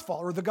God's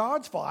fault, or the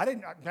God's fault.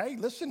 Hey,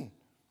 listen.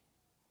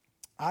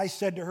 I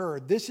said to her,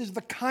 this is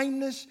the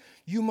kindness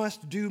you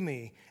must do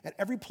me. At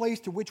every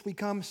place to which we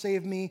come,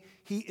 save me.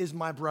 He is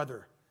my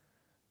brother.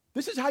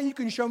 This is how you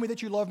can show me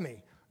that you love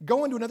me.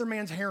 Go into another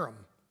man's harem.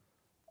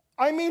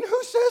 I mean,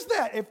 who says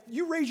that? If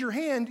you raise your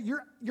hand,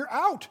 you're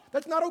out.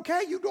 That's not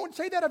okay. You don't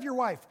say that of your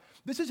wife.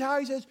 This is how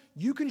he says,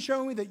 you can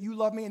show me that you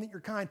love me and that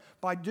you're kind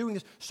by doing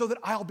this so that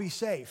I'll be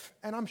safe.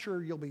 And I'm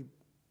sure you'll be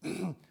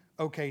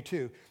okay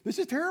too. This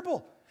is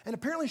terrible. And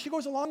apparently she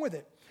goes along with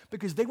it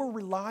because they were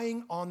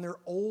relying on their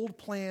old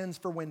plans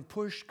for when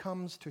push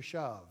comes to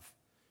shove.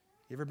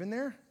 You ever been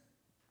there?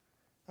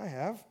 I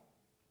have.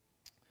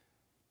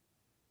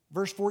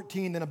 Verse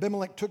 14, then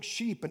Abimelech took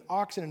sheep and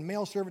oxen and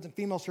male servants and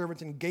female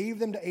servants and gave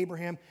them to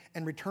Abraham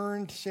and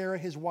returned Sarah,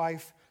 his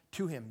wife,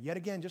 to him. Yet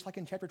again, just like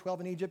in chapter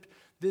 12 in Egypt,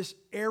 this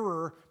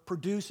error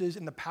produces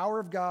in the power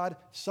of God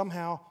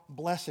somehow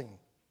blessing.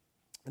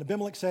 And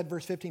Abimelech said,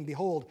 verse 15,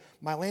 behold,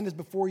 my land is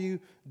before you.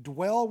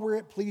 Dwell where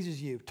it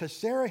pleases you. To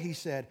Sarah he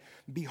said,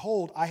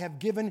 behold, I have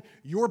given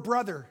your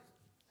brother.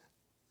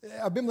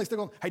 Abimelech's still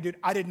going, hey, dude,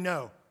 I didn't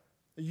know.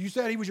 You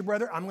said he was your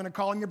brother. I'm going to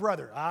call him your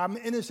brother. I'm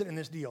innocent in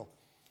this deal.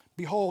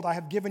 Behold, I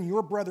have given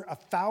your brother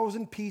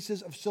 1,000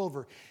 pieces of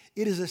silver.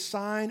 It is a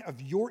sign of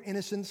your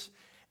innocence.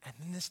 And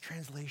then this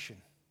translation,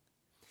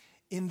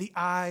 in the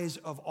eyes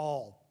of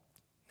all.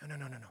 No.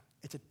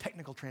 It's a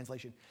technical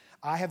translation.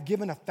 I have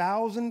given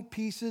 1,000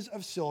 pieces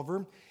of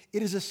silver.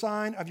 It is a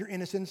sign of your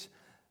innocence.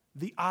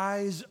 The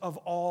eyes of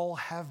all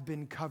have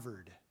been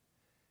covered.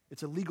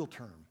 It's a legal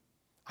term.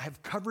 I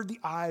have covered the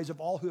eyes of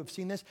all who have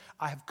seen this.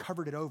 I have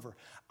covered it over.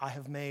 I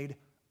have made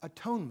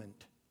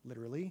atonement,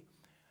 literally.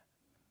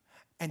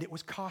 And it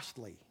was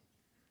costly.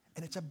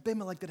 And it's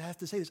Abimelech that has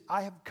to say this.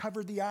 I have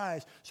covered the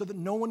eyes so that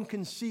no one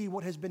can see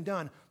what has been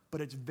done.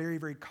 But it's very,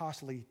 very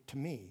costly to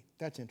me.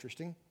 That's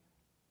interesting.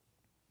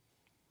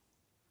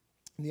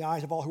 In the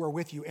eyes of all who are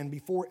with you, and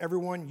before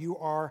everyone you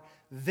are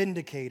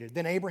vindicated.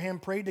 Then Abraham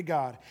prayed to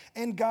God,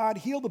 and God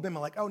healed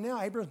Abimelech. Oh,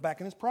 now Abraham's back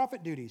in his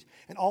prophet duties,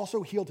 and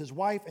also healed his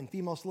wife and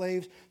female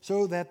slaves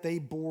so that they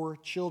bore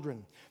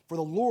children. For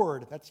the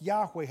Lord, that's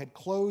Yahweh, had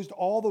closed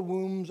all the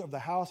wombs of the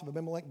house of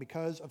Abimelech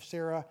because of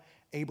Sarah,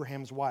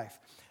 Abraham's wife.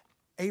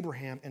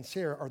 Abraham and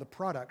Sarah are the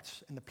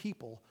products and the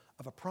people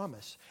of a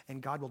promise, and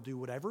God will do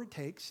whatever it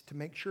takes to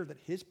make sure that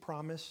his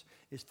promise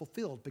is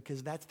fulfilled,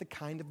 because that's the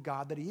kind of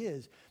God that he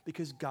is,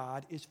 because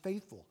God is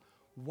faithful.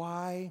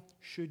 Why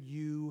should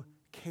you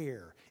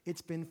care?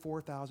 It's been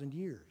 4,000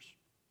 years.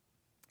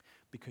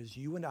 Because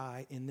you and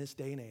I, in this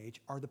day and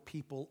age, are the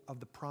people of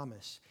the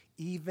promise,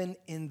 even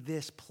in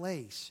this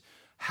place.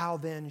 How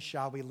then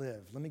shall we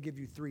live? Let me give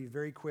you 3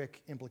 very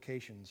quick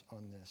implications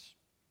on this.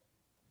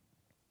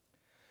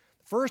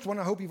 The first one,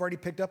 I hope you've already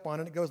picked up on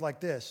it. It goes like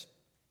this.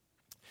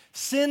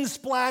 Sin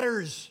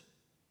splatters.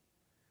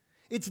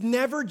 It's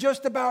never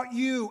just about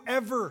you,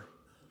 ever.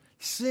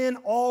 Sin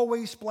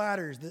always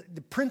splatters.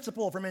 The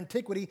principle from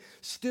antiquity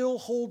still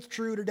holds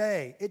true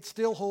today. It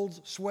still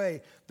holds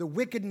sway. The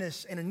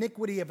wickedness and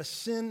iniquity of a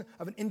sin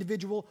of an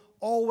individual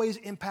always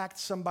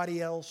impacts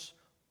somebody else,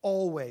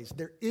 always.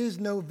 There is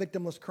no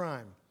victimless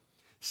crime.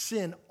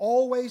 Sin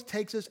always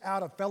takes us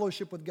out of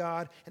fellowship with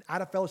God and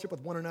out of fellowship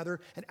with one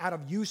another and out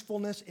of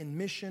usefulness in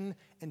mission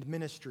and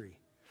ministry.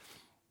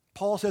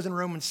 Paul says in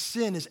Romans,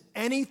 sin is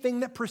anything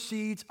that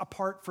proceeds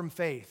apart from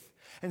faith.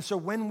 And so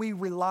when we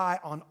rely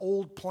on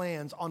old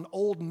plans, on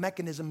old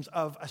mechanisms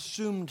of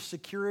assumed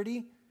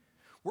security,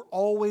 we're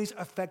always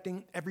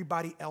affecting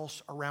everybody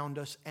else around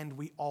us, and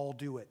we all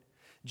do it.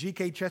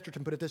 G.K.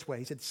 Chesterton put it this way.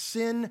 He said,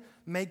 sin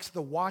makes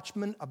the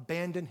watchman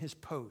abandon his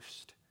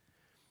post.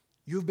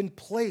 You've been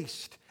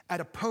placed at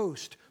a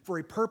post for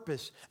a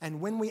purpose, and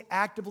when we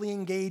actively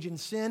engage in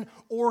sin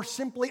or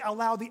simply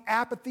allow the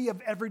apathy of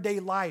everyday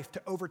life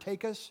to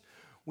overtake us,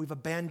 we've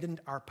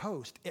abandoned our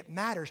post. It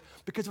matters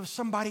because of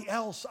somebody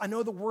else. I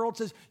know the world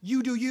says,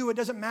 you do you, it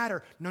doesn't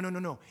matter.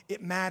 No.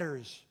 It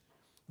matters.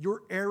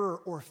 Your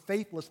error or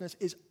faithlessness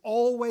is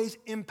always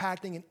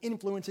impacting and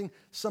influencing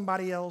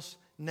somebody else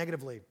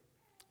negatively.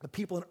 The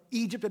people in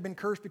Egypt had been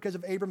cursed because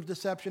of Abram's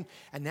deception,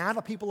 and now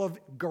the people of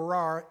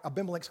Gerar,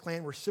 Abimelech's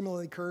clan, were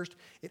similarly cursed.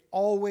 It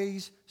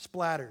always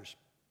splatters.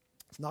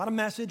 It's not a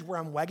message where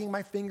I'm wagging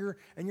my finger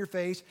in your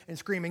face and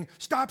screaming,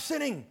 stop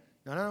sinning.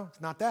 No,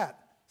 it's not that.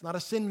 It's not a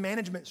sin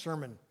management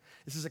sermon.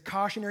 This is a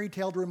cautionary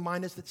tale to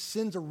remind us that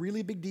sin's a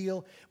really big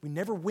deal. We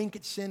never wink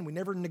at sin. We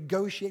never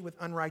negotiate with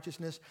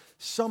unrighteousness.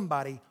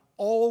 Somebody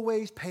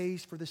always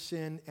pays for the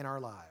sin in our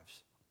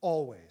lives.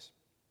 Always.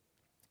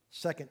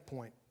 Second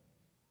point,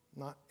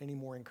 not any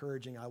more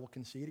encouraging, I will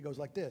concede. It goes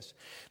like this.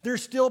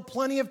 There's still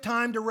plenty of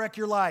time to wreck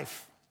your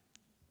life.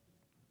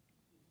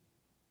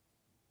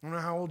 I don't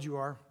know how old you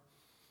are.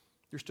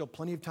 There's still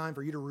plenty of time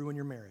for you to ruin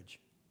your marriage.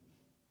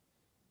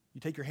 You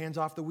take your hands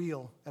off the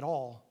wheel at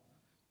all,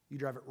 you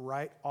drive it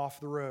right off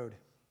the road.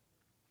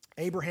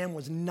 Abraham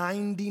was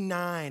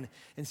 99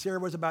 and Sarah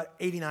was about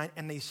 89,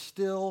 and they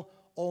still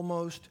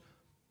almost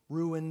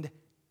ruined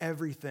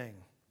everything.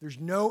 There's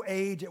no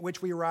age at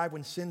which we arrive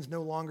when sin's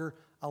no longer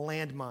a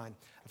landmine.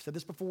 I've said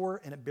this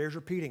before, and it bears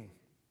repeating.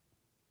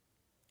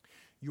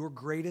 Your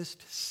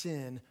greatest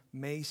sin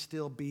may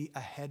still be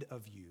ahead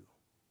of you,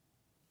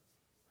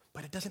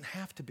 but it doesn't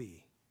have to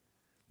be.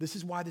 This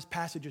is why this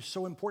passage is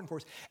so important for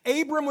us.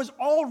 Abram was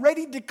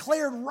already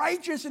declared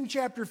righteous in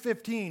chapter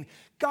 15.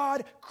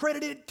 God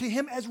credited it to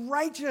him as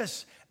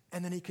righteous.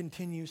 And then he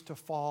continues to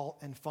fall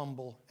and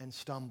fumble and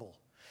stumble.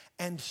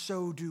 And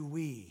so do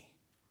we.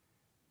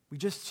 We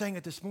just sang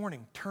it this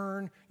morning.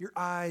 Turn your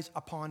eyes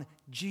upon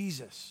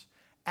Jesus.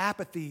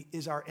 Apathy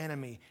is our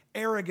enemy.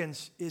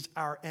 Arrogance is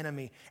our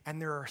enemy.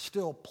 And there are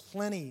still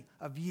plenty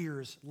of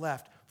years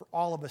left for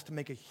all of us to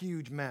make a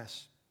huge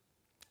mess.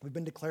 We've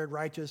been declared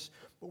righteous,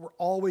 but we're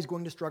always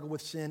going to struggle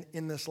with sin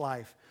in this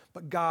life.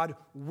 But God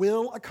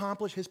will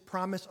accomplish his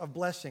promise of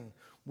blessing.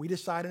 We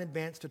decide in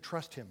advance to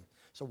trust him.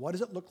 So what does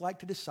it look like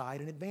to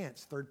decide in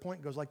advance? Third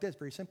point goes like this,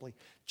 very simply.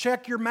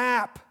 Check your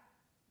map.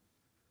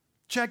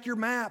 Check your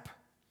map.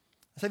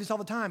 I say this all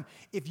the time.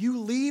 If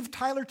you leave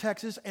Tyler,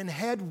 Texas, and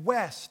head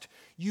west,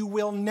 you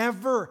will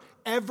never,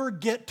 ever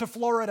get to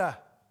Florida.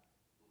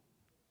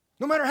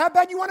 No matter how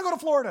bad you want to go to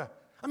Florida.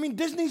 I mean,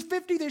 Disney's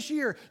 50 this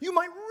year. You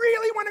might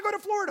really want to go to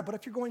Florida, but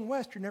if you're going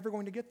west, you're never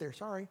going to get there.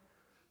 Sorry.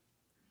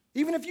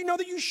 Even if you know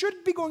that you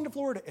should be going to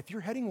Florida, if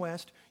you're heading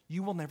west,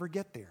 you will never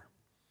get there.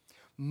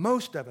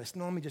 Most of us,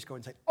 let me just go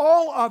and say,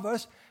 all of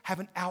us have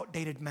an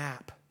outdated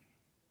map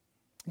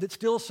that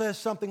still says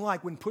something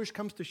like, when push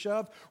comes to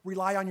shove,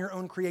 rely on your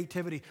own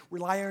creativity,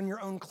 rely on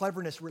your own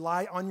cleverness,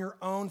 rely on your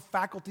own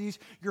faculties,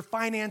 your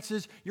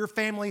finances, your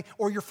family,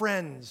 or your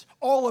friends.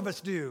 All of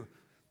us do.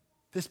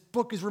 This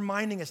book is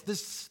reminding us,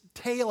 this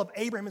tale of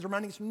Abraham is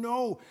reminding us,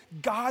 no,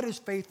 God is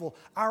faithful.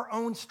 Our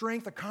own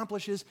strength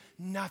accomplishes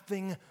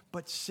nothing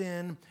but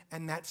sin,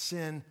 and that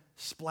sin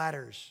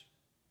splatters.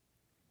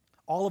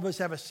 All of us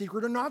have a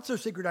secret or not so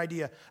secret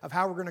idea of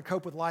how we're going to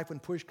cope with life when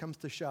push comes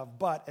to shove.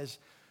 But as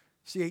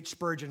C.H.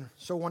 Spurgeon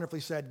so wonderfully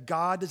said,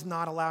 God does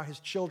not allow his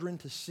children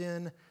to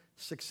sin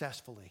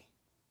successfully.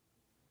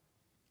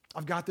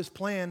 I've got this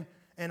plan,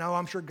 and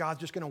I'm sure God's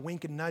just going to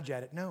wink and nudge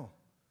at it. No.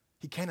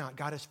 He cannot.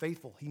 God is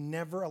faithful. He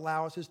never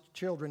allows his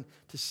children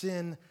to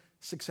sin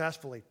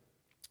successfully.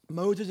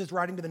 Moses is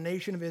writing to the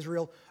nation of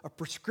Israel a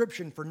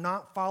prescription for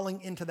not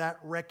falling into that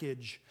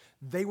wreckage.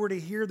 They were to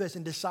hear this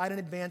and decide in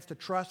advance to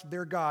trust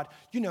their God.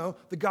 You know,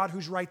 the God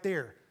who's right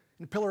there,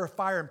 in a pillar of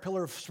fire and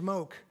pillar of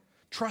smoke.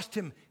 Trust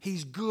him.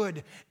 He's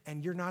good,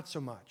 and you're not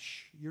so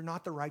much. You're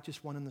not the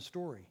righteous one in the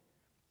story.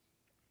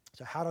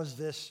 So how does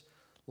this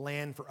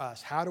land for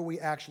us? How do we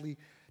actually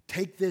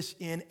take this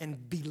in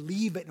and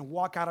believe it and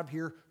walk out of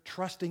here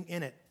trusting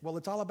in it? Well,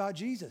 it's all about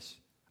Jesus,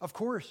 of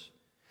course.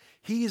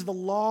 He is the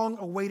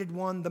long-awaited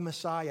one, the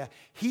Messiah.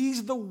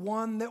 He's the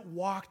one that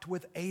walked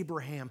with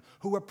Abraham,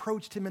 who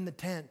approached him in the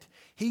tent.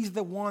 He's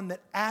the one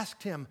that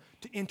asked him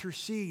to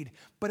intercede.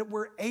 But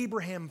where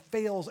Abraham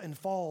fails and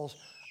falls,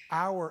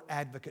 our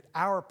advocate,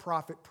 our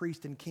prophet,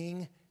 priest, and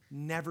king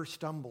never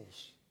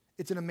stumbles.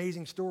 It's an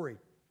amazing story.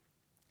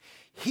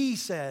 He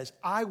says,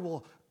 I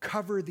will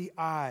cover the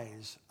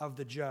eyes of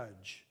the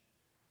judge.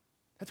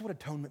 That's what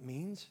atonement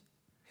means.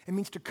 It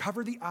means to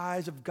cover the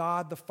eyes of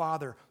God the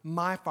Father,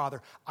 my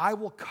Father. I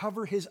will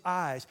cover his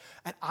eyes,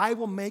 and I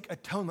will make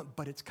atonement,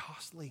 but it's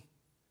costly.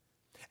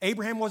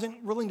 Abraham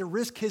wasn't willing to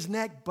risk his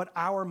neck, but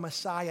our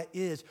Messiah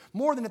is.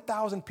 More than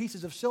 1,000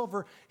 pieces of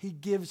silver, he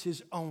gives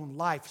his own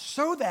life.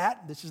 So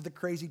that, this is the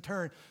crazy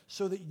turn,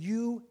 so that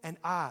you and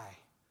I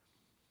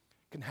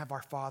can have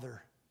our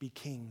Father be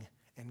King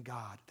and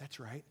God. That's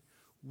right.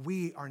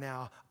 We are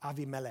now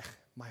Avimelech.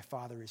 My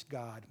Father is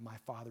God. My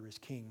Father is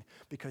King.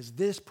 Because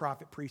this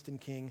prophet, priest, and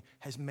king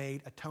has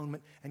made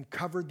atonement and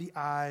covered the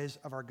eyes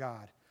of our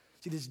God.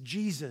 See, this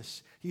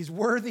Jesus, he's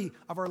worthy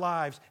of our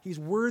lives. He's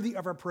worthy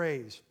of our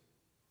praise.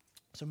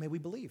 So may we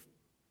believe.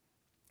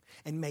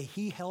 And may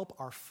he help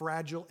our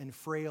fragile and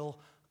frail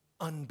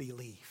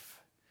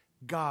unbelief.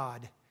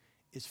 God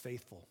is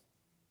faithful.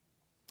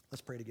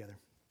 Let's pray together.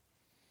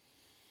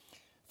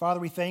 Father,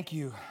 we thank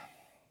you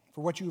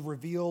for what you have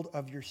revealed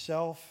of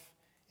yourself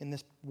in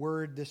this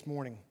word this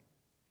morning.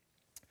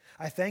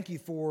 I thank you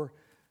for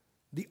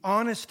the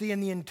honesty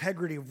and the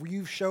integrity of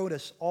you've showed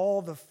us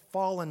all the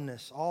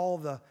fallenness, all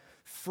the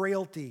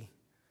frailty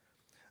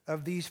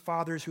of these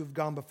fathers who have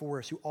gone before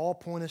us, who all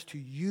point us to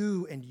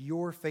you and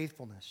your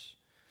faithfulness.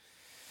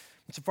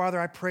 And so, Father,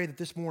 I pray that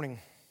this morning,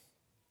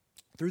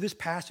 through this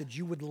passage,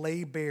 you would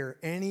lay bare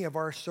any of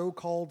our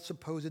so-called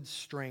supposed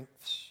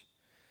strengths.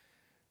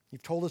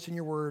 You've told us in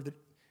your word that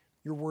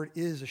your word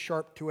is a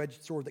sharp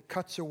two-edged sword that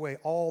cuts away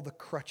all the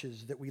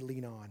crutches that we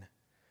lean on.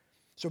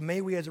 So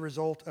may we, as a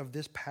result of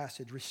this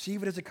passage,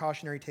 receive it as a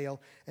cautionary tale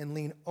and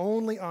lean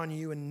only on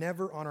you and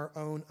never on our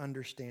own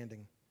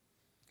understanding.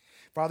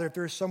 Father, if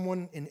there is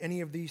someone in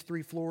any of these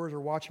three floors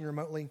or watching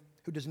remotely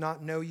who does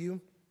not know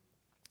you,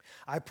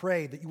 I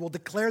pray that you will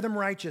declare them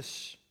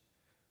righteous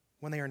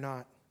when they are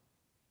not.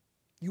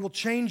 You will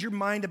change your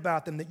mind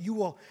about them, that you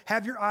will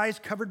have your eyes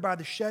covered by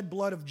the shed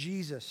blood of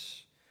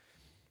Jesus,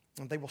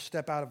 and they will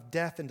step out of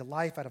death into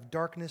life, out of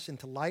darkness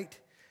into light,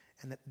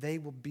 and that they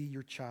will be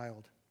your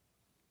child.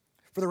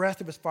 For the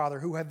rest of us, Father,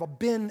 who have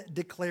been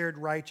declared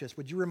righteous,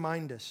 would you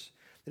remind us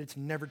that it's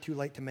never too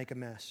late to make a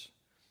mess?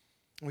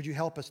 And would you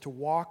help us to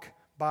walk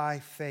by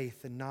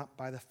faith and not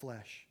by the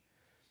flesh?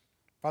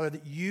 Father,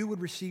 that you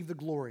would receive the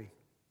glory.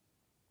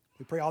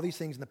 We pray all these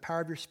things in the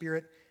power of your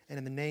Spirit and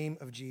in the name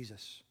of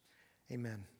Jesus. Amen.